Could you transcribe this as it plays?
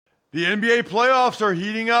The NBA playoffs are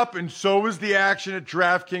heating up, and so is the action at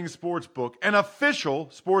DraftKings Sportsbook, an official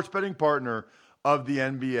sports betting partner of the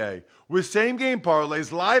NBA. With same-game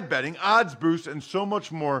parlays, live betting, odds boosts, and so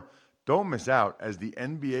much more, don't miss out as the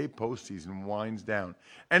NBA postseason winds down.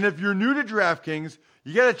 And if you're new to DraftKings,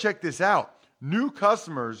 you got to check this out. New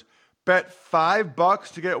customers bet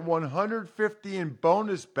 $5 to get $150 in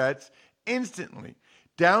bonus bets instantly.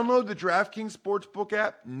 Download the DraftKings Sportsbook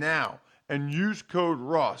app now and use code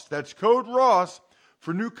ROSS. That's code ROSS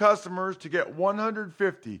for new customers to get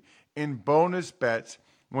 $150 in bonus bets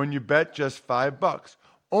when you bet just $5.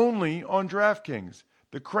 Only on DraftKings.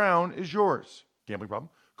 The crown is yours. Gambling problem?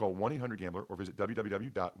 Call 1-800-GAMBLER or visit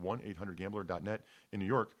www.1800gambler.net. In New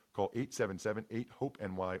York, call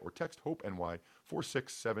 877-8-HOPE-NY or text HOPE-NY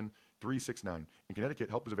 467-369. In Connecticut,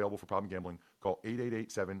 help is available for problem gambling. Call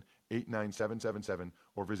 888-7-897-7777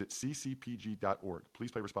 or visit ccpg.org.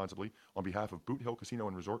 Please play responsibly. On behalf of Boot Hill Casino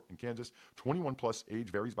and Resort in Kansas, 21 plus, age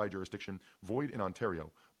varies by jurisdiction, void in Ontario.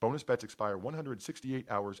 Bonus bets expire 168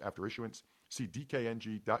 hours after issuance. See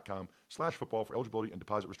dkng.com/football for eligibility and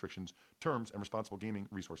deposit restrictions, terms, and responsible gaming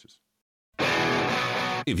resources.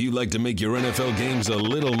 If you'd like to make your NFL games a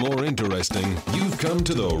little more interesting, you've come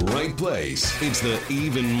to the right place. It's the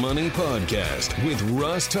Even Money Podcast with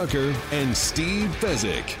Ross Tucker and Steve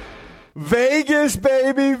Fezzik. Vegas,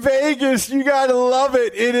 baby, Vegas. You got to love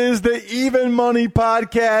it. It is the Even Money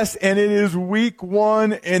Podcast, and it is week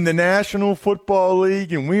 1 in the National Football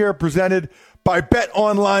League, and we are presented by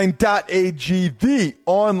BetOnline.ag, the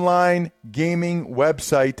online gaming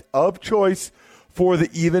website of choice for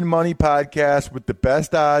the Even Money Podcast with the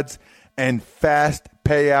best odds and fast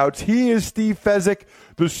payouts. He is Steve Fezzik,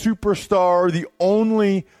 the superstar, the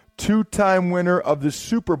only 2-time winner of the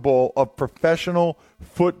Super Bowl of professional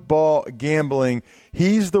football gambling.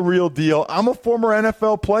 He's the real deal. I'm a former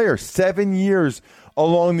NFL player, 7 years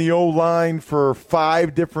along the O-line for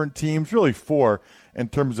 5 different teams, really 4 in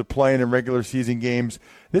terms of playing in regular season games.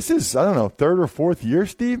 This is, I don't know, 3rd or 4th year,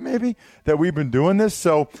 Steve, maybe, that we've been doing this.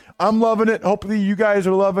 So I'm loving it. Hopefully you guys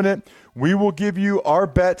are loving it. We will give you our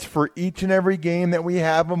bets for each and every game that we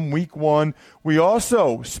have them week 1. We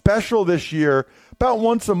also, special this year, about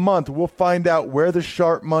once a month, we'll find out where the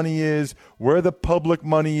sharp money is, where the public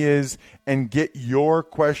money is, and get your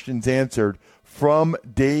questions answered from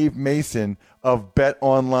Dave Mason of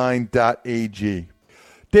betonline.ag.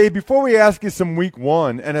 Dave, before we ask you some week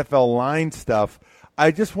 1 NFL line stuff,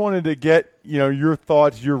 I just wanted to get your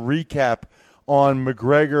thoughts, your recap on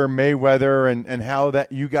McGregor, Mayweather, and how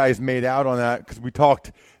that you guys made out on that, because we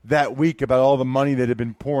talked that week about all the money that had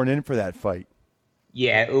been pouring in for that fight.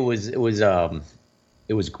 Yeah, it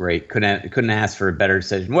was great. Couldn't ask for a better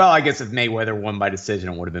decision. Well, I guess if Mayweather won by decision,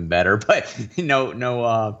 it would have been better. But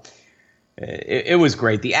it was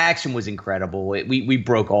great. The action was incredible. We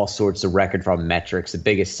broke all sorts of record from metrics. The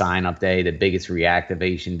biggest sign-up day, the biggest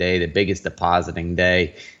reactivation day, the biggest depositing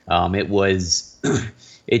day.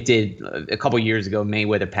 It did a couple years ago.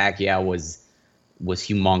 Mayweather-Pacquiao was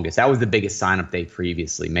humongous. That was the biggest sign-up day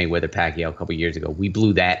previously. Mayweather-Pacquiao a couple years ago. We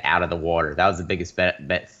blew that out of the water. That was the biggest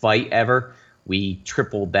bet fight ever. We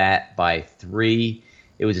tripled that by 3.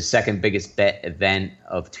 It was the second biggest bet event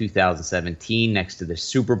of 2017 next to the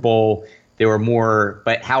Super Bowl. There were more,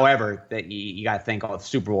 but however, that you got to think the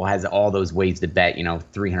Super Bowl has all those ways to bet,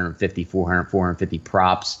 350, 400, 450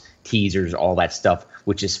 props, teasers, all that stuff,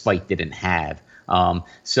 which this fight didn't have.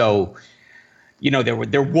 So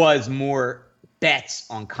there was more bets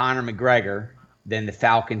on Conor McGregor than the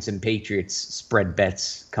Falcons and Patriots spread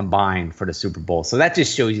bets combined for the Super Bowl. So that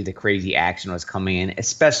just shows you the crazy action was coming in,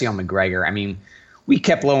 especially on McGregor. I mean, we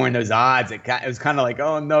kept lowering those odds. It was kind of like,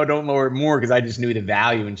 oh, no, don't lower it more, because I just knew the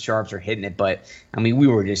value and sharps are hitting it. But, I mean, we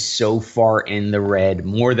were just so far in the red,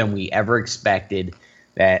 more than we ever expected,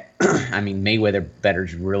 that, I mean, Mayweather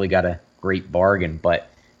bettors really got a great bargain. But,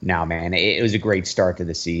 no, man, it was a great start to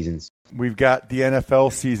the season. We've got the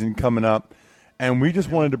NFL season coming up, and we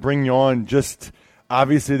just wanted to bring you on. Just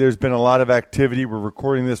obviously there's been a lot of activity. We're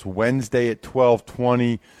recording this Wednesday at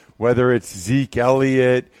 12:20, whether it's Zeke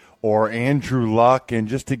Elliott or Andrew Luck, and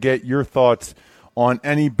just to get your thoughts on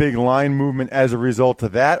any big line movement as a result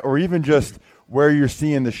of that, or even just where you're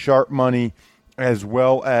seeing the sharp money as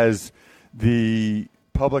well as the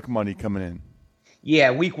public money coming in.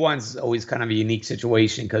 Yeah, week 1's always kind of a unique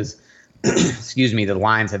situation because, excuse me, the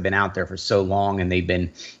lines have been out there for so long, and they've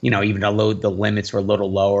been, even the limits were a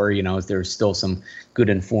little lower. There's still some good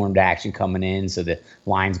informed action coming in, so the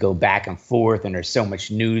lines go back and forth, and there's so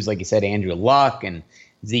much news, like you said, Andrew Luck and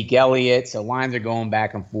Zeke Elliott, so lines are going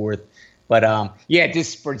back and forth. But,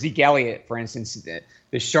 just for Zeke Elliott, for instance,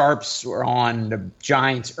 the sharps were on the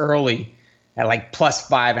Giants early at like plus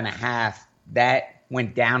 5.5. That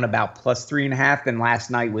went down about plus 3.5. Then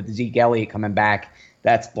last night with Zeke Elliott coming back,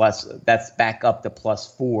 that's back up to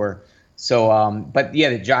plus 4. So, but yeah,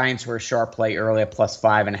 the Giants were a sharp play early at plus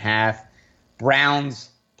 5.5. Browns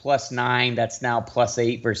plus 9. That's now plus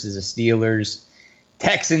 8 versus the Steelers.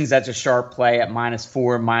 Texans, that's a sharp play at minus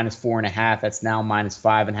 4, minus 4.5. That's now minus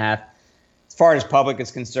 5.5. As far as public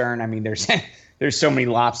is concerned, I mean, there's so many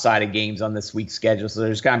lopsided games on this week's schedule, so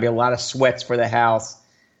there's going to be a lot of sweats for the house.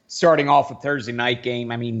 Starting off with Thursday night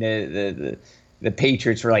game, I mean, the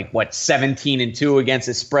Patriots were like, 17-2 against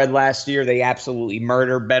the spread last year. They absolutely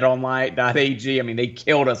murdered BetOnline.ag. I mean, they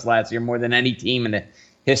killed us last year more than any team in the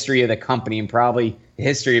history of the company and probably the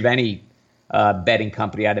history of any betting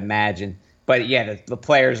company, I'd imagine. But, yeah, the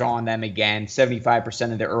players are on them again.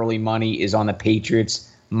 75% of the early money is on the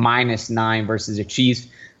Patriots, minus 9 versus the Chiefs.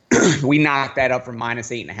 We knocked that up from minus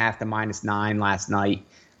 8.5 to minus 9 last night.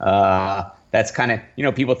 That's kind of,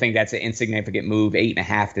 people think that's an insignificant move,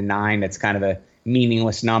 8.5 to 9. That's kind of a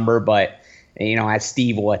meaningless number. But, as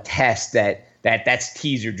Steve will attest, that's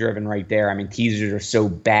teaser driven right there. I mean, teasers are so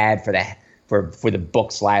bad for the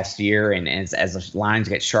books last year. And as the lines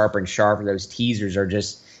get sharper and sharper, those teasers are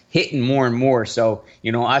just hitting more and more. So,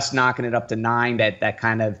 us knocking it up to 9, that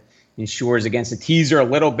kind of ensures against the teaser a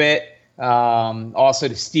little bit. Also,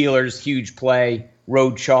 the Steelers, huge play,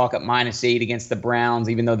 road chalk at minus 8 against the Browns,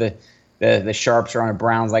 even though the sharps are on the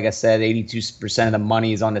Browns. Like I said, 82% of the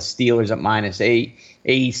money is on the Steelers at minus 8.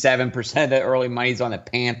 87% of the early money is on the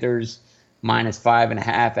Panthers, minus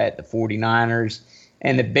 5.5 at the 49ers.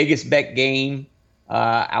 And the biggest bet game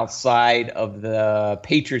outside of the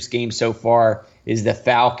Patriots game so far is the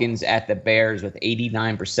Falcons at the Bears with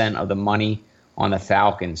 89% of the money on the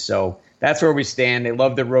Falcons. So that's where we stand. They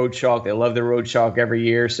love the road chalk. They love the road chalk every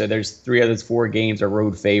year. So there's 3 of those 4 games are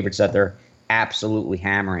road favorites that they're absolutely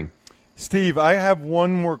hammering. Steve, I have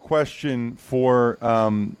one more question for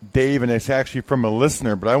Dave, and it's actually from a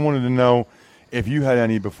listener, but I wanted to know if you had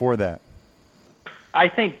any before that. I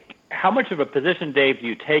think, how much of a position, Dave, do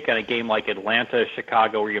you take on a game like Atlanta,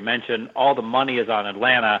 Chicago, where you mentioned all the money is on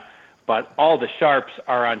Atlanta, but all the sharps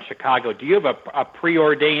are on Chicago? Do you have a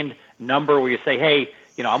preordained number where you say, hey,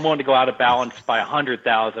 I'm willing to go out of balance by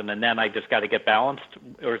 100,000, and then I just got to get balanced?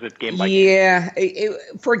 Or is it game by game? Yeah,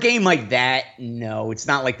 for a game like that, no, it's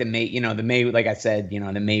not like like I said, the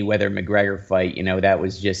Mayweather-McGregor fight. That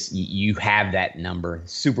was just you have that number.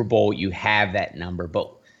 Super Bowl, you have that number,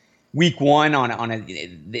 but week 1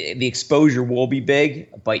 the exposure will be big,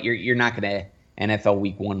 but you're not going to NFL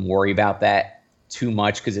week 1 worry about that too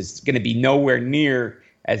much because it's going to be nowhere near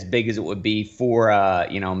as big as it would be for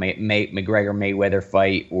McGregor-Mayweather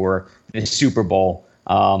fight or the Super Bowl.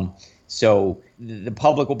 So the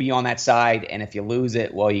public will be on that side, and if you lose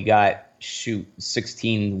it, well, you got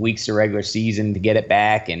 16 weeks of regular season to get it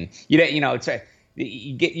back, and you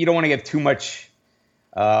don't want to give too much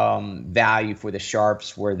value for the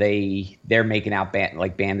sharps where they're making out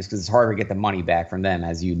like bandits because it's harder to get the money back from them,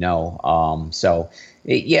 as you know.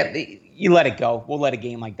 You let it go. We'll let a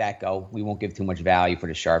game like that go. We won't give too much value for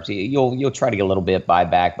the sharps. You'll try to get a little bit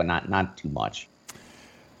buyback, but not too much.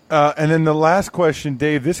 And then the last question,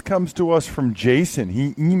 Dave, this comes to us from Jason.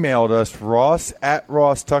 He emailed us,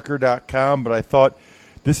 ross@rosstucker.com, but I thought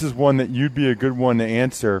this is one that you'd be a good one to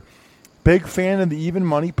answer. Big fan of the Even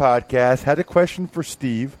Money podcast. Had a question for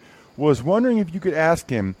Steve. Was wondering if you could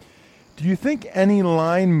ask him, do you think any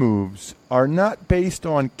line moves are not based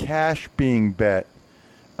on cash being bet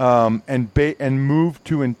and moved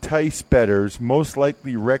to entice bettors, most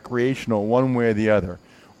likely recreational, one way or the other?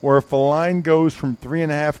 Or if a line goes from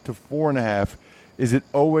 3.5 to 4.5, is it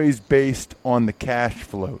always based on the cash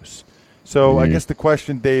flows? So I guess the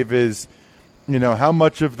question, Dave, is, how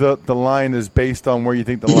much of the line is based on where you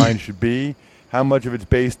think the line should be? How much of it's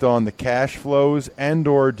based on the cash flows? And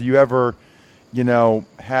or do you ever,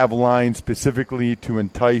 have lines specifically to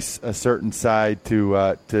entice a certain side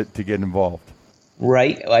to get involved?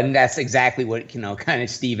 Right. And that's exactly what, kind of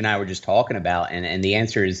Steve and I were just talking about. And the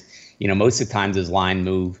answer is, most of the times as line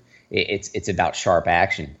move, it's about sharp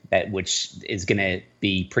action, which is going to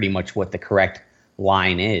be pretty much what the correct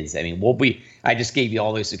line is. I mean, I just gave you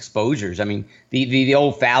all those exposures. I mean, the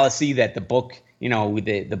old fallacy that the book,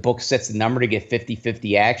 the book sets the number to get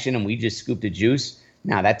 50-50 action and we just scoop the juice.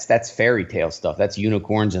 Now that's fairy tale stuff. That's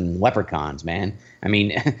unicorns and leprechauns, man. I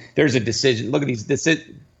mean, there's a decision. Look at these decisions.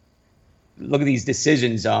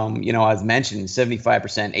 As mentioned, 75%,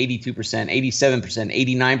 82%, 87%,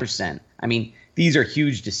 89%. I mean, these are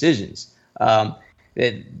huge decisions. The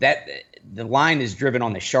line is driven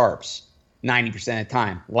on the sharps 90% of the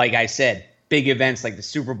time. Like I said, big events like the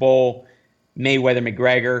Super Bowl,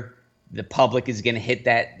 Mayweather-McGregor, the public is going to hit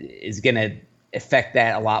that, is going to affect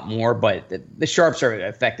that a lot more. But the sharps are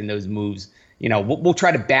affecting those moves. We'll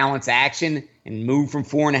try to balance action and move from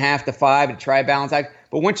 4.5 to 5 to try to balance action.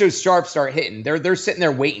 But once those sharps start hitting, they're sitting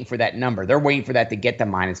there waiting for that number. They're waiting for that to get to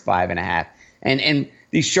 -5.5. And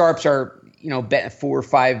these sharps are, betting 4 or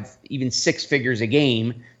 5, even 6 figures a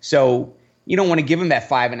game. So you don't want to give them that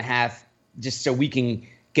 5.5 just so we can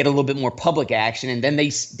get a little bit more public action. And then they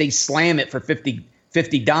slam it for 50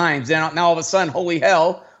 dimes. And now all of a sudden, holy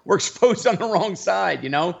hell, we're exposed on the wrong side,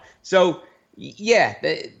 So, yeah,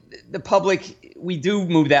 the public, we do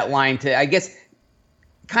move that line to, I guess,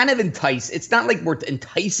 kind of entice. It's not like we're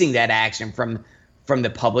enticing that action from the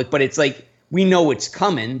public, but it's like we know it's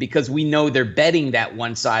coming because we know they're betting that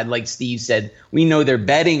one side. Like Steve said, we know they're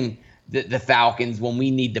betting the Falcons when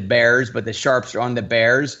we need the Bears, but the sharps are on the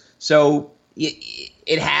Bears. So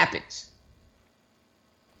it happens.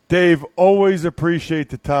 Dave, always appreciate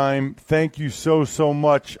the time. Thank you so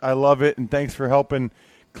much. I love it, and thanks for helping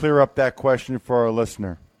clear up that question for our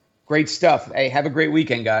listener. Great stuff. Hey, have a great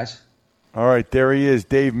weekend, guys. All right, there he is,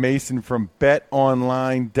 Dave Mason from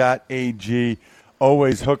betonline.ag,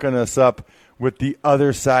 always hooking us up with the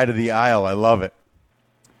other side of the aisle. I love it.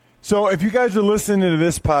 So if you guys are listening to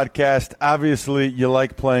this podcast, obviously you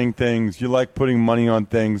like playing things, you like putting money on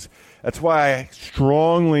things. That's why I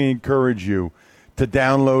strongly encourage you to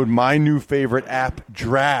download my new favorite app,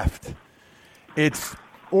 Draft.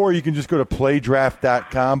 Or you can just go to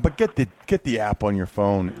playdraft.com, but get the app on your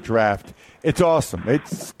phone, Draft. It's awesome.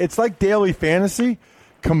 It's like daily fantasy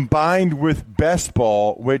combined with best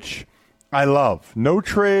ball, which I love. No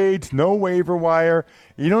trades, no waiver wire.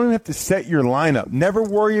 You don't even have to set your lineup. Never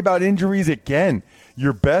worry about injuries again.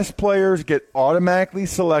 Your best players get automatically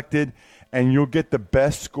selected, and you'll get the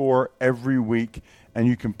best score every week, and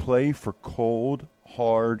you can play for cold,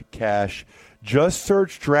 hard cash. Just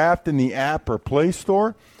search Draft in the app or Play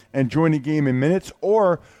Store and join the game in minutes,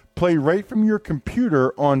 or play right from your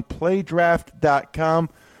computer on playdraft.com,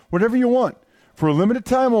 whatever you want. For a limited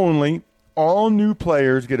time only, all new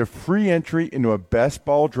players get a free entry into a best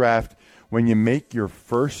ball draft when you make your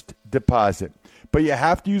first deposit. But you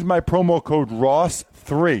have to use my promo code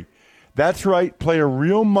ROSS3. That's right, play a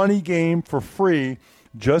real money game for free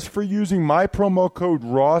just for using my promo code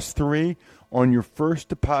ROSS3 on your first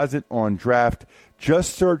deposit on Draft.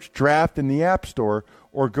 Just search Draft in the App Store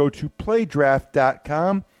or go to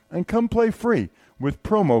playdraft.com and come play free with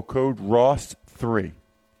promo code ROSS3.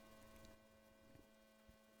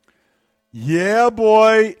 Yeah,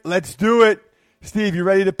 boy. Let's do it. Steve, you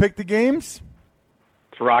ready to pick the games?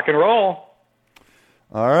 Let's rock and roll.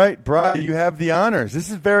 All right, Brian, you have the honors. This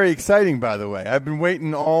is very exciting, by the way. I've been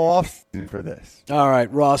waiting all offseason for this. All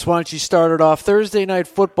right, Ross, why don't you start it off? Thursday Night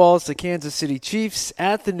Football, it's the Kansas City Chiefs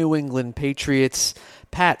at the New England Patriots.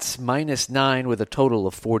 Pats -9 with a total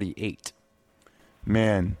of 48.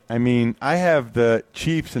 Man, I mean, I have the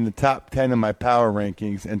Chiefs in the top 10 in my power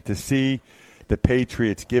rankings, and to see the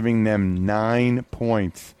Patriots giving them 9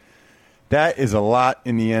 points, that is a lot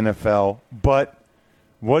in the NFL. But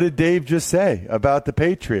what did Dave just say about the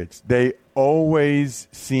Patriots? They always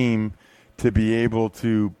seem to be able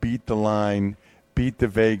to beat the line, beat the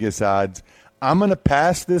Vegas odds. I'm going to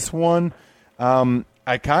pass this one.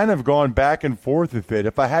 I kind of gone back and forth with it.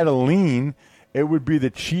 If I had a lean, it would be the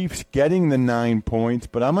Chiefs getting the 9 points,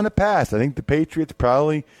 but I'm going to pass. I think the Patriots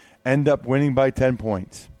probably end up winning by 10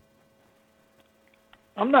 points.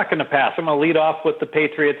 I'm not going to pass. I'm going to lead off with the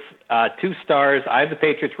Patriots, 2 stars. I have the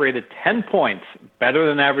Patriots rated 10 points, better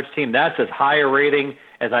than average team. That's as high a rating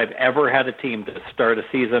as I've ever had a team to start a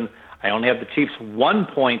season. I only have the Chiefs 1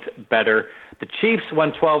 point better. The Chiefs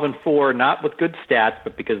went 12-4, not with good stats,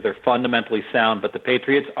 but because they're fundamentally sound. But the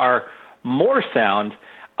Patriots are more sound.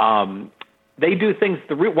 They do things.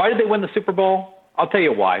 Why did they win the Super Bowl? I'll tell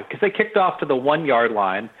you why. Because they kicked off to the 1-yard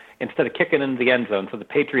line instead of kicking into the end zone. So the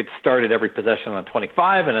Patriots started every possession on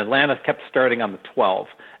 25, and Atlanta kept starting on the 12.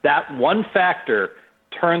 That one factor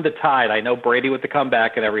turned the tide. I know Brady with the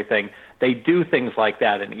comeback and everything. They do things like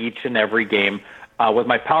that in each and every game. With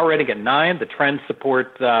my power rating at 9, the trends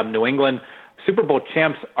support New England. Super Bowl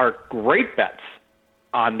champs are great bets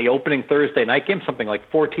on the opening Thursday night game, something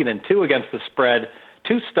like 14-2 against the spread.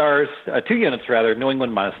 2 units, New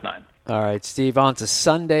England -9. All right, Steve, on to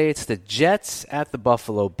Sunday. It's the Jets at the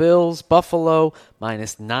Buffalo Bills. Buffalo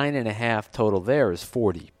 -9.5. Total there is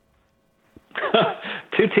 40.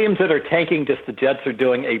 2 teams that are tanking, just the Jets are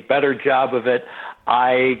doing a better job of it.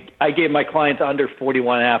 I gave my clients under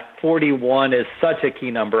 41.5. 41 is such a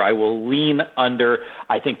key number. I will lean under.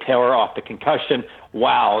 I think Taylor off the concussion.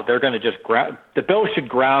 Wow, they're going to just ground. The Bills should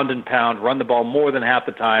ground and pound, run the ball more than half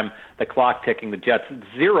the time. The clock ticking. The Jets,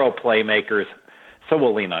 0 playmakers. So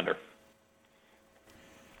we'll lean under.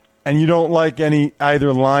 And you don't like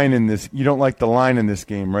either line in this. You don't like the line in this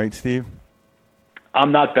game, right, Steve?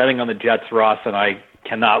 I'm not betting on the Jets, Ross, and I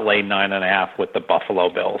cannot lay 9.5 with the Buffalo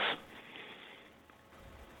Bills.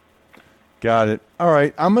 Got it. All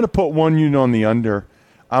right, I'm going to put 1 unit on the under.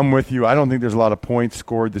 I'm with you. I don't think there's a lot of points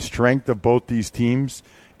scored. The strength of both these teams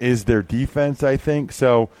is their defense, I think.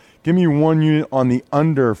 So give me 1 unit on the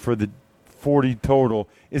under for the 40 total.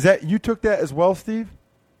 Is that you took that as well, Steve?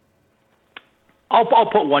 I'll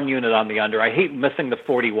put 1 unit on the under. I hate missing the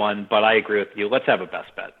 41, but I agree with you. Let's have a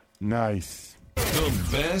best bet. Nice. The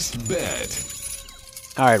best bet.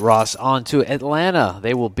 All right, Ross, on to Atlanta.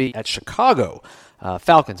 They will be at Chicago.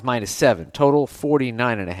 Falcons -7, total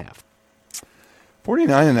 49.5.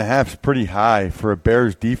 49.5 is pretty high for a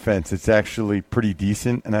Bears defense. It's actually pretty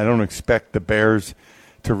decent, and I don't expect the Bears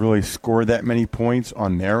to really score that many points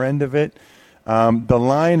on their end of it. The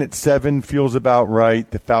line at 7 feels about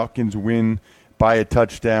right. The Falcons win by a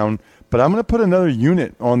touchdown, but I'm going to put another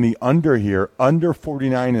unit on the under here, under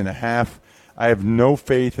 49.5. I have no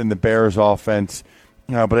faith in the Bears offense,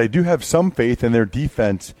 but I do have some faith in their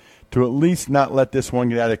defense to at least not let this one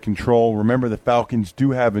get out of control. Remember, the Falcons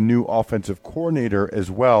do have a new offensive coordinator as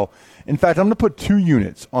well. In fact, I'm going to put 2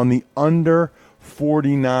 units on the under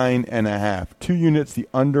 49.5. 2 units, the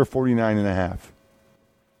under 49.5.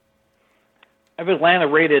 I have Atlanta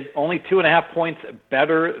rated only 2.5 points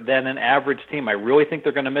better than an average team. I really think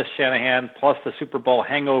they're going to miss Shanahan, plus the Super Bowl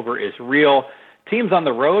hangover is real. Teams on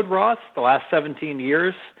the road, Ross, the last 17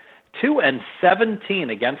 years, 2-17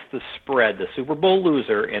 against the spread, the Super Bowl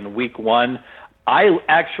loser in week 1. I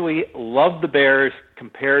actually love the Bears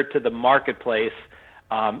compared to the marketplace.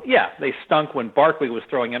 They stunk when Barkley was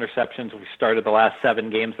throwing interceptions. We started the last 7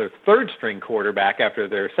 games. Their third-string quarterback after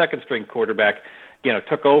their second-string quarterback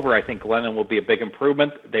took over. I think Glennon will be a big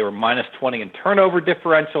improvement. They were -20 in turnover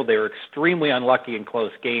differential. They were extremely unlucky in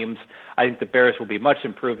close games. I think the Bears will be much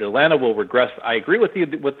improved. Atlanta will regress. I agree with you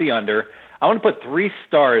with the under. I want to put 3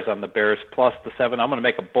 stars on the Bears plus the 7. I'm going to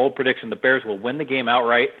make a bold prediction. The Bears will win the game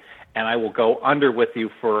outright, and I will go under with you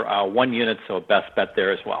for 1 unit, so a best bet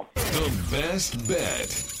there as well. The best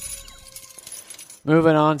bet.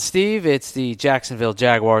 Moving on, Steve, it's the Jacksonville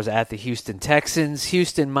Jaguars at the Houston Texans.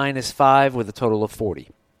 Houston -5 with a total of 40.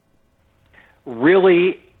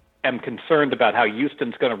 Really am concerned about how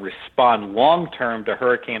Houston's going to respond long-term to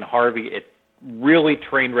Hurricane Harvey. It really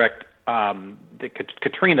train-wrecked the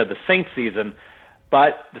Katrina, the Saints season,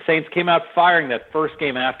 but the Saints came out firing that first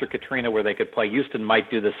game after Katrina where they could play. Houston might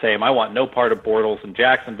do the same. I want no part of Bortles in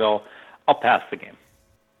Jacksonville. I'll pass the game.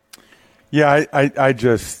 Yeah, I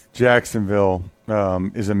just Jacksonville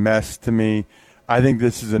is a mess to me. I think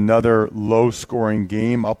this is another low-scoring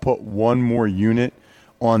game. I'll put 1 more unit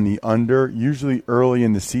on the under. Usually early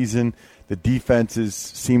in the season, the defenses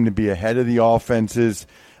seem to be ahead of the offenses.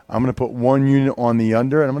 I'm going to put 1 unit on the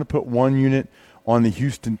under, and I'm going to put 1 unit on the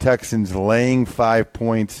Houston Texans laying 5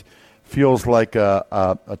 points. Feels like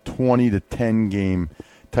a 20-10 game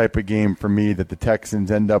type of game for me that the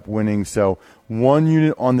Texans end up winning. So 1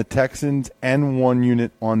 unit on the Texans and 1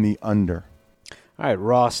 unit on the under. All right,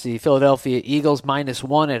 Ross, the Philadelphia Eagles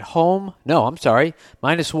 -1 at home. No, I'm sorry,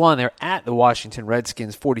 -1. They're at the Washington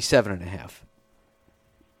Redskins, 47.5.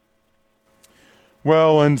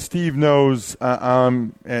 Well, and Steve knows,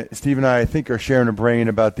 Steve and I think, are sharing a brain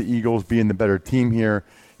about the Eagles being the better team here.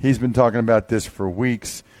 He's been talking about this for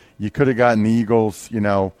weeks. You could have gotten the Eagles,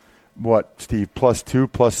 Steve, +2,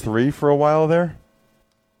 +3 for a while there?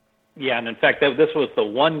 Yeah, and in fact, this was the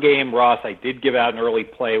one game, Ross, I did give out an early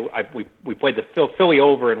play. We played the Philly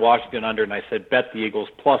over and Washington under, and I said bet the Eagles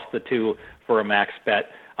 +2 for a max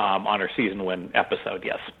bet on our season win episode,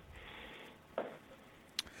 yes.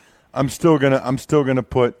 I'm still gonna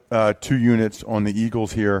put 2 units on the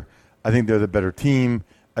Eagles here. I think they're the better team.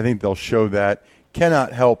 I think they'll show that.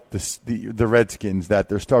 Cannot help the Redskins that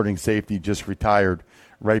their starting safety just retired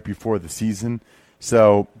right before the season,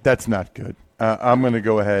 so that's not good. I'm going to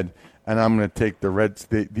go ahead and I'm going to take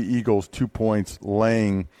the Eagles 2 points,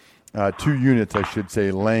 laying 2 units, I should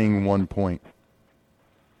say, laying 1 point.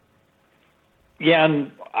 Yeah,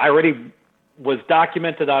 and I already was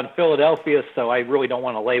documented on Philadelphia, so I really don't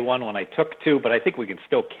want to lay 1 when I took 2, but I think we can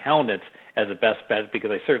still count it as a best bet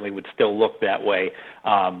because I certainly would still look that way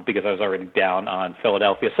because I was already down on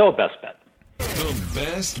Philadelphia. So a best bet. The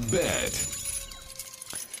best bet.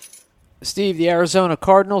 Steve, the Arizona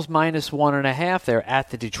Cardinals -1.5. They're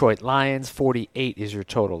at the Detroit Lions. 48 is your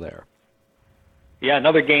total there. Yeah,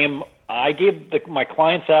 another game. I gave my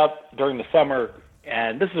clients out during the summer,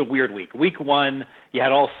 and this is a weird week. Week 1, you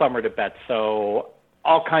had all summer to bet, so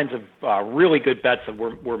all kinds of really good bets that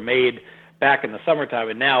were made back in the summertime,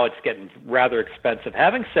 and now it's getting rather expensive.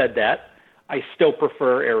 Having said that, I still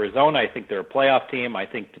prefer Arizona. I think they're a playoff team. I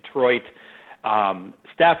think Detroit.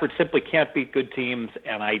 Stafford simply can't beat good teams,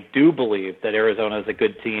 and I do believe that Arizona is a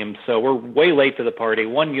good team. So we're way late to the party.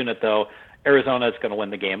 1 unit, though. Arizona is going to win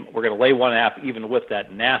the game. We're going to lay 1.5, even with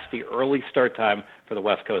that nasty early start time for the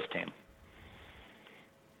West Coast team.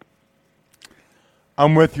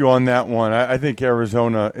 I'm with you on that one. I think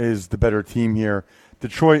Arizona is the better team here.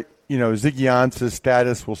 Detroit, Ziggy Ansah's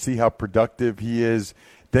status, we'll see how productive he is.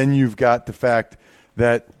 Then you've got the fact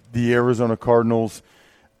that the Arizona Cardinals,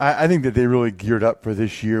 I think that they really geared up for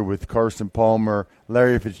this year with Carson Palmer,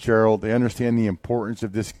 Larry Fitzgerald. They understand the importance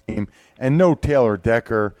of this game. And no Taylor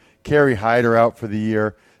Decker, Kerry Hyder out for the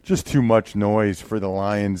year. Just too much noise for the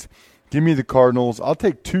Lions. Give me the Cardinals. I'll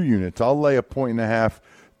take 2 units. I'll lay 1.5,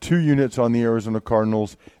 2 units on the Arizona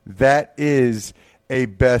Cardinals. That is a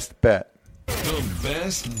best bet. The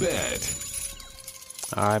best bet.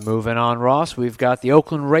 All right, moving on, Ross. We've got the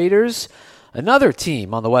Oakland Raiders. Another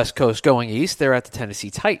team on the West Coast going east. They're at the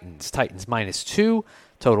Tennessee Titans. Titans -2,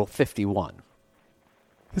 total 51.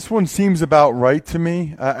 This one seems about right to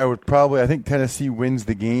me. I think Tennessee wins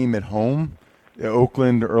the game at home.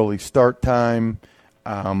 Oakland, early start time.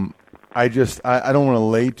 I don't want to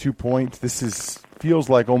lay 2 points. This feels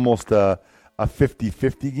like almost a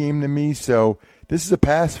 50-50 game to me, so this is a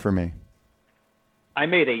pass for me. I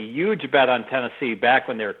made a huge bet on Tennessee back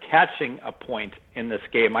when they were catching a point in this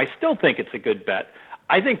game. I still think it's a good bet.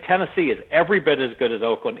 I think Tennessee is every bit as good as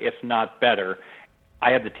Oakland, if not better.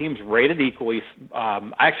 I have the teams rated equally.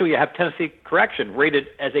 Actually, I have Tennessee, rated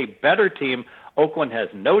as a better team. Oakland has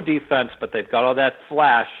no defense, but they've got all that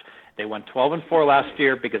flash. They won 12-4 last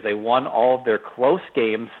year because they won all of their close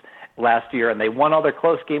games last year, and they won all their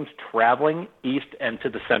close games traveling east and to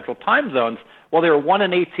the central time zones. Well, they were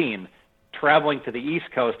 1-18. Traveling to the East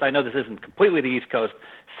Coast. I know this isn't completely the East Coast,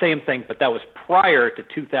 same thing, but that was prior to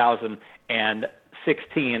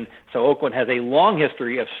 2016. So Oakland has a long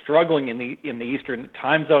history of struggling in the Eastern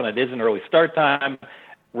time zone. It is an early start time.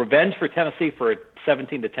 Revenge for Tennessee for a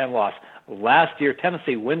 17-10 loss. Last year,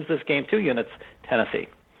 Tennessee wins this game, 2 units, Tennessee.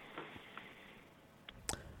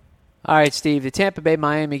 All right, Steve, the Tampa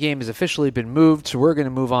Bay-Miami game has officially been moved, so we're going to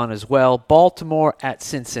move on as well. Baltimore at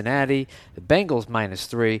Cincinnati. The Bengals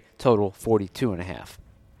 -3, total 42.5.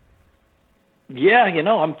 Yeah,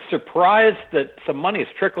 I'm surprised that some money is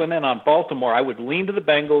trickling in on Baltimore. I would lean to the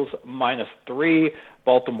Bengals -3.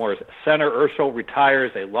 Baltimore's center, Urschel,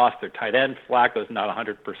 retires. They lost their tight end. Flacco's not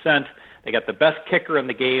 100%. They got the best kicker in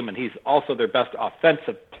the game, and he's also their best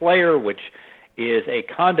offensive player, which is a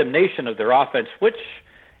condemnation of their offense, which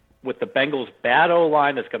with the Bengals' bad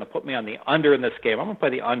O-line is going to put me on the under in this game. I'm going to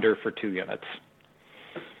play the under for 2 units.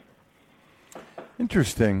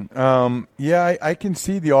 Interesting. I can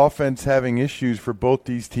see the offense having issues for both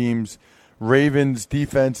these teams. Ravens'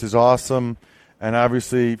 defense is awesome, and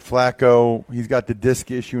obviously Flacco, he's got the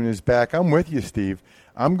disc issue in his back. I'm with you, Steve.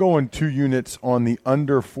 I'm going 2 units on the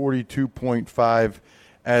under 42.5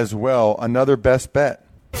 as well. Another best bet.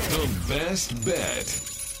 The best bet.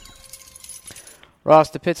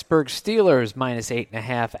 Ross, the Pittsburgh Steelers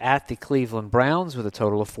 -8.5 at the Cleveland Browns with a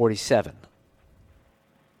total of 47.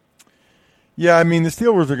 Yeah, I mean, the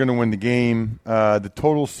Steelers are going to win the game. The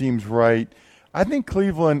total seems right. I think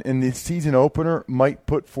Cleveland in the season opener might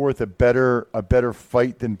put forth a better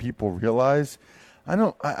fight than people realize. I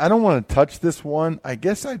don't want to touch this one. I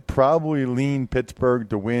guess I'd probably lean Pittsburgh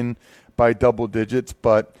to win by double digits,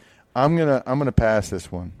 but I'm gonna pass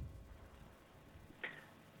this one.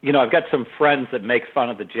 I've got some friends that make fun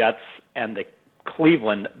of the Jets and the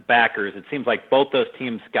Cleveland backers. It seems like both those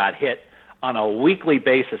teams got hit on a weekly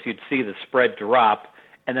basis. You'd see the spread drop,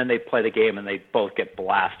 and then they play the game, and they both get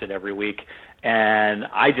blasted every week. And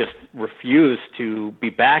I just refuse to be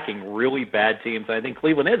backing really bad teams. I think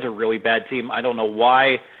Cleveland is a really bad team. I don't know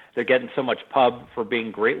why they're getting so much pub for being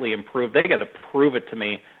greatly improved. They got to prove it to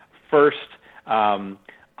me first.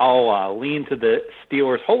 I'll lean to the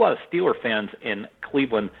Steelers. Whole lot of Steeler fans in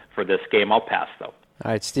Cleveland for this game. I'll pass, though.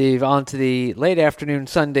 All right, Steve, on to the late afternoon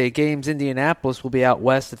Sunday games. Indianapolis will be out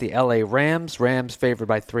west at the L.A. Rams. Rams favored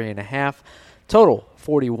by 3.5. Total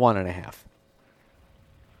 41.5.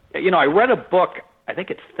 I read a book, I think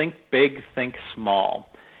it's Think Big, Think Small,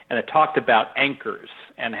 and it talked about anchors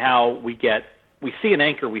and how we see an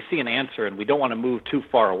anchor, we see an answer, and we don't want to move too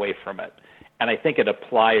far away from it. and I think it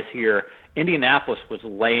applies here. Indianapolis was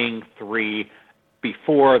laying 3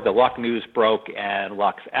 before the Luck news broke and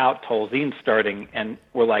Luck's out, Tolzien's starting, and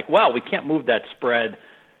we're like, well, we can't move that spread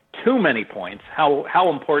too many points. How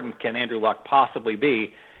important can Andrew Luck possibly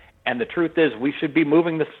be? And the truth is we should be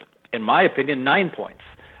moving this, in my opinion, 9 points.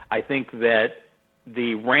 I think that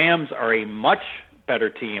the Rams are a much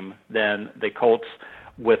better team than the Colts,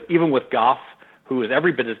 even with Goff, who is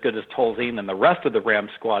every bit as good as Tolzien, and the rest of the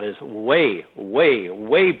Rams squad is way, way,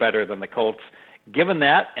 way better than the Colts. Given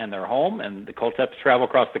that, and they're home, and the Colts have to travel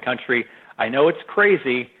across the country, I know it's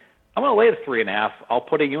crazy. I'm going to lay the 3.5. I'll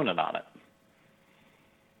put a unit on it.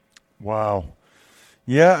 Wow.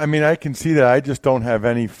 Yeah, I mean, I can see that. I just don't have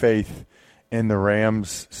any faith in the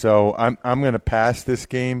Rams, so I'm going to pass this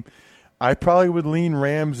game. I probably would lean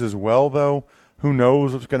Rams as well, though. Who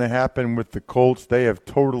knows what's going to happen with the Colts? They have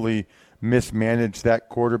totally mismanaged that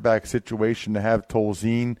quarterback situation to have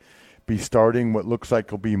Tolzien be starting what looks like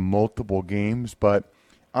will be multiple games. But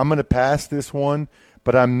I'm going to pass this one,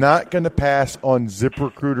 but I'm not going to pass on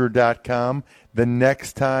ZipRecruiter.com the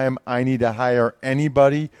next time I need to hire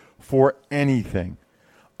anybody for anything.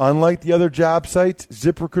 Unlike the other job sites,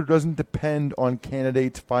 ZipRecruiter doesn't depend on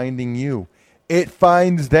candidates finding you. It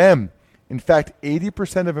finds them. In fact,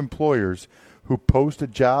 80% of employers who post a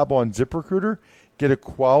job on ZipRecruiter get a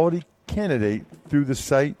quality candidate through the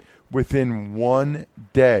site within 1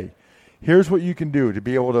 day. Here's what you can do to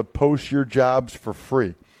be able to post your jobs for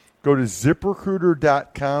free. Go to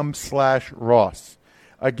ZipRecruiter.com/Ross.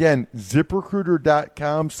 Again,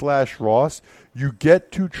 ZipRecruiter.com/Ross. You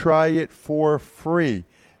get to try it for free.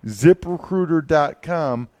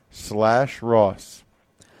 ZipRecruiter.com/Ross.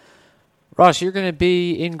 Ross, you're going to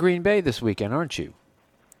be in Green Bay this weekend, aren't you?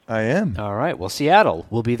 I am. All right. Well, Seattle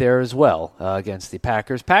will be there as well against the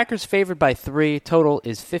Packers. Packers favored by 3. Total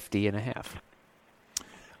is 50.5.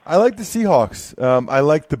 I like the Seahawks. I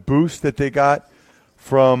like the boost that they got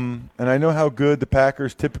from, and I know how good the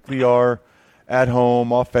Packers typically are at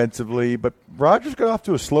home offensively, but Rodgers got off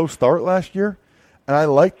to a slow start last year, and I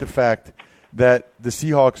like the fact that the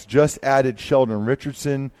Seahawks just added Sheldon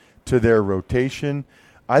Richardson to their rotation.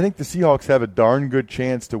 I think the Seahawks have a darn good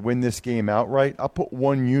chance to win this game outright. I'll put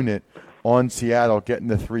 1 unit on Seattle getting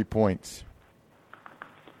the 3 points.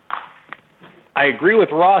 I agree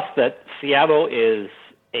with Ross that Seattle is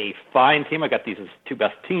a fine team. I got these as 2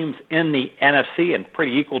 best teams in the NFC and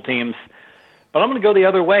pretty equal teams. But I'm going to go the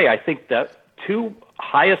other way. I think that 2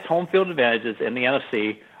 highest home field advantages in the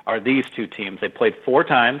NFC are these 2 teams. They played 4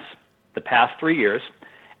 times the past 3 years,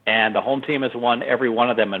 and the home team has won every one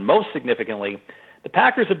of them. And most significantly, the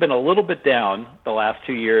Packers have been a little bit down the last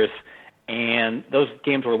 2 years, and those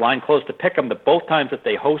games were line close to pick them the both times that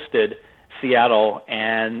they hosted Seattle,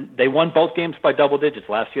 and they won both games by double digits.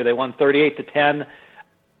 Last year they won 38-10.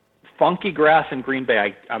 Funky grass in Green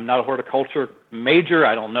Bay. I'm not a horticulture major.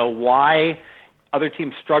 I don't know why other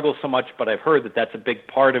teams struggle so much, but I've heard that that's a big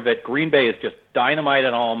part of it. Green Bay is just dynamite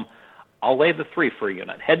at home. I'll lay the 3 for a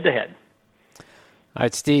unit, head-to-head. All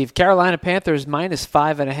right, Steve. Carolina Panthers minus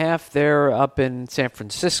 5.5. They're up in San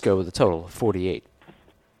Francisco with a total of 48.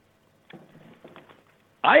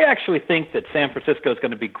 I actually think that San Francisco is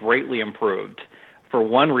going to be greatly improved for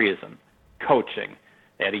one reason, coaching.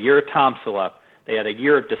 They had a year of Tomsula. They had a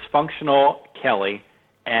year of dysfunctional Kelly,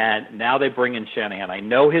 and now they bring in Shanahan. I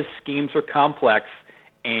know his schemes are complex,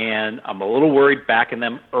 and I'm a little worried backing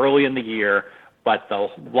them early in the year, but the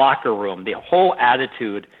locker room, the whole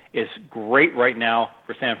attitude is great right now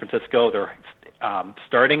for San Francisco. Their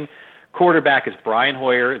starting quarterback is Brian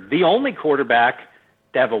Hoyer, the only quarterback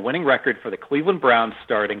to have a winning record for the Cleveland Browns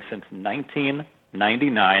starting since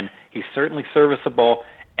 1999. He's certainly serviceable,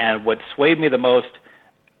 and what swayed me the most,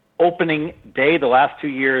 opening day the last 2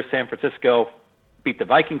 years, San Francisco beat the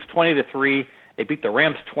Vikings 20-3. They beat the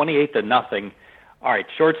Rams 28-0. All right,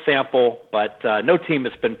 short sample, but no team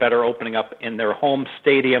has been better opening up in their home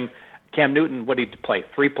stadium. Cam Newton, what did he play?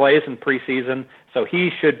 3 plays in preseason, so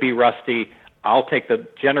he should be rusty. I'll take the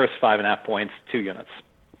generous 5.5 points, 2 units.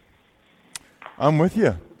 I'm with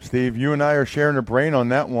you, Steve. You and I are sharing a brain on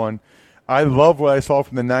that one. I love what I saw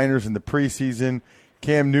from the Niners in the preseason.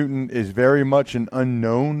 Cam Newton is very much an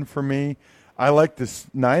unknown for me. I like the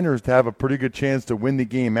Niners to have a pretty good chance to win the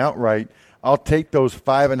game outright. I'll take those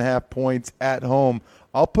 5.5 points at home.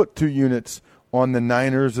 I'll put 2 units on the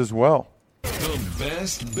Niners as well. The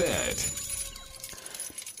best bet.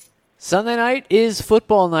 Sunday night is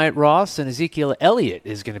football night, Ross, and Ezekiel Elliott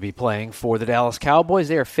is going to be playing for the Dallas Cowboys.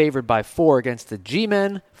 They are favored by 4 against the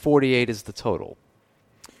G-Men. 48 is the total.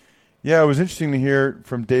 Yeah, it was interesting to hear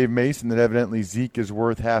from Dave Mason that evidently Zeke is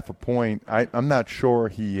worth 0.5 point. I'm not sure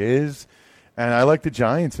he is. And I like the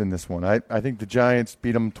Giants in this one. I think the Giants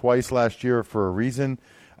beat them twice last year for a reason.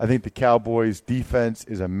 I think the Cowboys' defense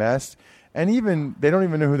is a mess. And they don't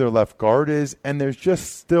even know who their left guard is. And there's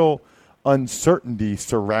just still uncertainty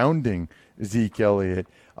surrounding Zeke Elliott.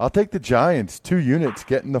 I'll take the Giants, 2 units,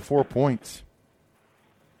 getting the 4 points.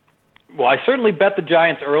 Well, I certainly bet the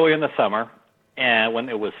Giants early in the summer, and when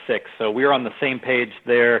it was 6. So we were on the same page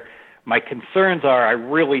there. My concerns are I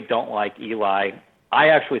really don't like Eli. I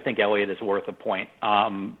actually think Elliott is worth a point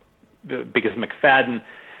because McFadden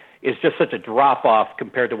is just such a drop-off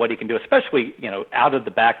compared to what he can do, especially, out of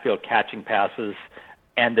the backfield catching passes.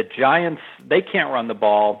 And the Giants, they can't run the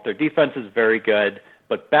ball. Their defense is very good.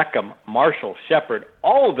 But Beckham, Marshall, Shepard,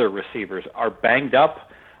 all of their receivers are banged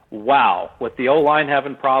up. Wow. With the O-line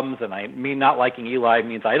having problems, and me not liking Eli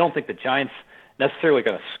means I don't think the Giants necessarily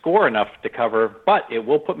going to score enough to cover, but it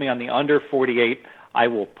will put me on the under 48. I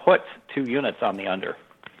will put 2 units on the under.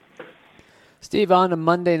 Steve, on to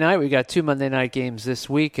Monday night. We got 2 Monday night games this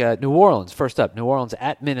week. New Orleans, first up. New Orleans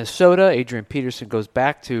at Minnesota. Adrian Peterson goes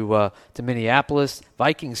back to Minneapolis.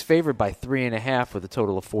 Vikings favored by 3.5 with a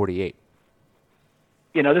total of 48.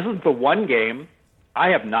 This is the one game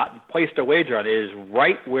I have not placed a wager on. It is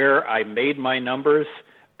right where I made my numbers.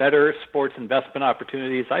 Better sports investment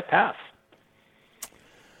opportunities. I pass.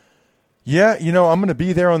 Yeah, I'm going to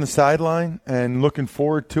be there on the sideline and looking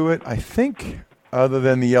forward to it. I think other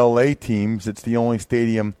than the LA teams, it's the only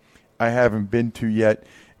stadium I haven't been to yet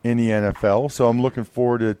in the NFL. So I'm looking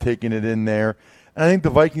forward to taking it in there. And I think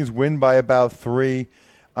the Vikings win by about 3.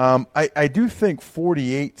 I do think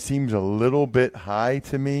 48 seems a little bit high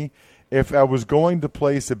to me. If I was going to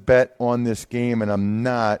place a bet on this game, and I'm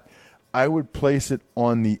not, I would place it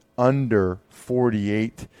on the under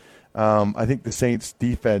 48. I think the Saints'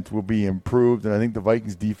 defense will be improved, and I think the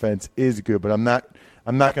Vikings' defense is good, but I'm not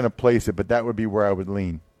going to place it, but that would be where I would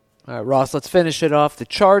lean. All right, Ross, let's finish it off. The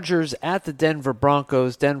Chargers at the Denver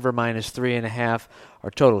Broncos. Denver minus 3.5.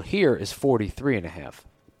 Our total here is 43.5.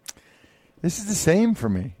 This is the same for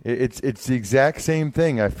me. It's the exact same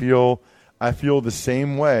thing. I feel the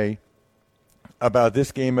same way about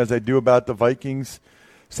this game as I do about the Vikings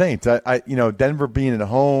Saints. Denver being at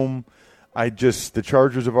home, the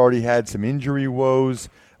Chargers have already had some injury woes.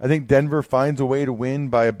 I think Denver finds a way to win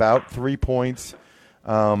by about 3 points,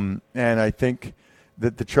 and I think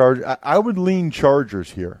that the Chargers. I would lean Chargers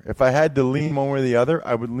here. If I had to lean one way or the other,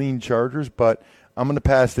 I would lean Chargers, but I'm going to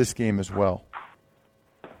pass this game as well.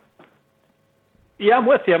 Yeah, I'm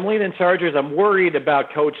with you. I'm leaning Chargers. I'm worried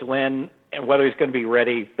about Coach Lynn and whether he's going to be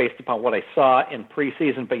ready based upon what I saw in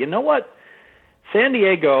preseason. But you know what? San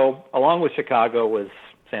Diego, along with Chicago, was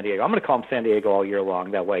San Diego. I'm going to call them San Diego all year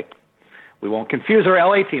long. That way we won't confuse our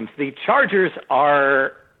LA teams. The Chargers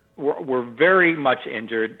were very much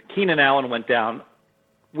injured. Keenan Allen went down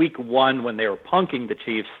week 1 when they were punking the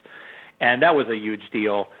Chiefs, and that was a huge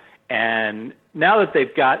deal. And now that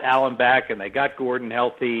they've got Allen back and they got Gordon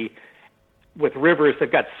healthy, with Rivers,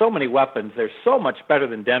 they've got so many weapons. They're so much better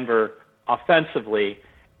than Denver offensively.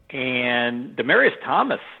 And Demaryius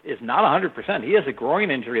Thomas is not 100%. He has a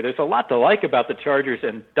groin injury. There's a lot to like about the Chargers,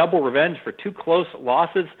 and double revenge for 2 close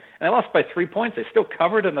losses. And they lost by 3 points. They still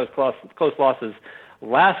covered in those close losses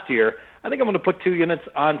last year. I think I'm going to put 2 units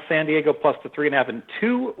on San Diego plus the 3.5, and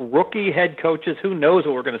 2 rookie head coaches. Who knows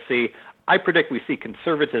what we're going to see? I predict we see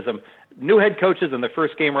conservatism. New head coaches in the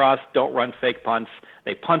first game, Ross, don't run fake punts.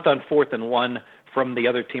 They punt on 4th and 1 from the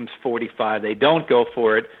other team's 45. They don't go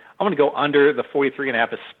for it. I'm going to go under the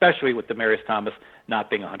 43.5, especially with Demaryius Thomas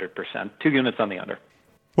not being 100%. 2 units on the under.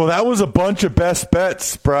 Well, that was a bunch of best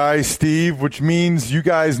bets, Bry, Steve, which means you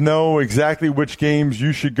guys know exactly which games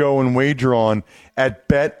you should go and wager on at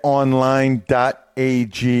betonline.ag.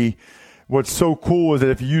 What's so cool is that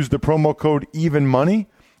if you use the promo code EVENMONEY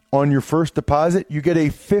on your first deposit, you get a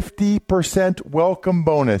 50% welcome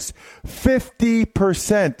bonus.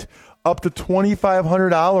 50% up to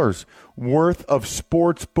 $2,500 worth of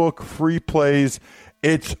sportsbook free plays.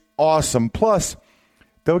 It's awesome. Plus,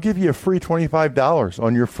 they'll give you a free $25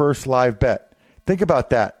 on your first live bet. Think about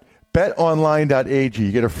that. BetOnline.ag.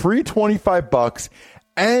 You get a free $25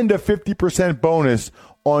 and a 50% bonus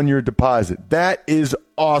on your deposit. That is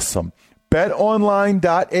awesome.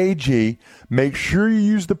 BetOnline.ag. Make sure you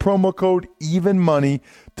use the promo code EVENMONEY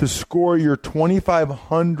to score your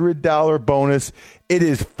 $2,500 bonus. It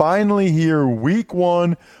is finally here, week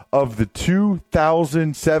 1 of the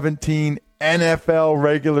 2017 NFL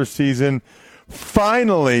regular season.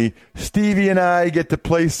 Finally, Stevie and I get to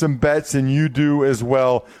place some bets, and you do as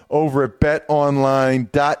well, over at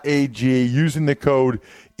betonline.ag using the code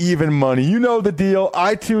EVENMONEY. You know the deal.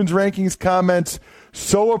 iTunes rankings, comments,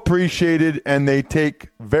 So appreciated, and they take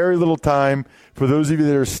very little time. For those of you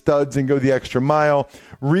that are studs and go the extra mile,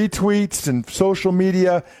 retweets and social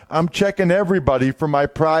media, I'm checking everybody for my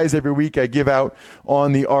prize every week I give out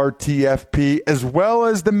on the RTFP, as well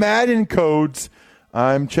as the Madden codes.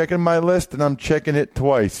 I'm checking my list, and I'm checking it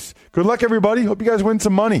twice. Good luck, everybody. Hope you guys win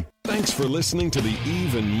some money. Thanks for listening to the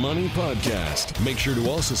Even Money Podcast. Make sure to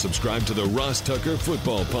also subscribe to the Ross Tucker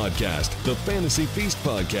Football Podcast, the Fantasy Feast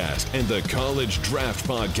Podcast, and the College Draft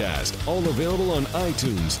Podcast. All available on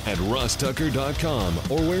iTunes at rosstucker.com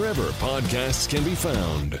or wherever podcasts can be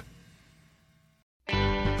found.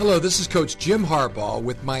 Hello, this is Coach Jim Harbaugh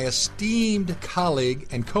with my esteemed colleague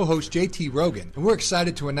and co-host JT Rogan, and we're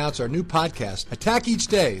excited to announce our new podcast, Attack Each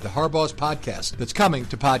Day, the Harbaugh's Podcast, that's coming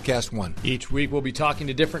to Podcast One. Each week we'll be talking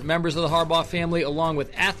to different members of the Harbaugh family, along with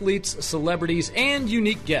athletes, celebrities, and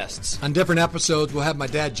unique guests. On different episodes, we'll have my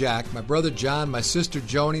dad Jack, my brother John, my sister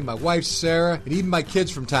Joni, my wife Sarah, and even my kids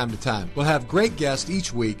from time to time. We'll have great guests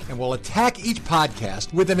each week, and we'll attack each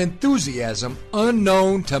podcast with an enthusiasm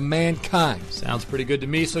unknown to mankind. Sounds pretty good to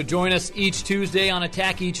me. So join us each Tuesday on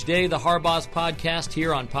Attack Each Day, the Harbaugh's Podcast,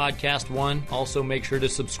 here on Podcast One. Also, make sure to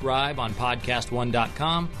subscribe on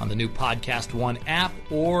podcastone.com, on the new Podcast One app,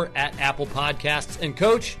 or at Apple Podcasts. And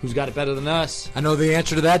Coach, who's got it better than us? I know the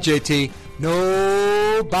answer to that, JT.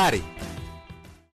 Nobody.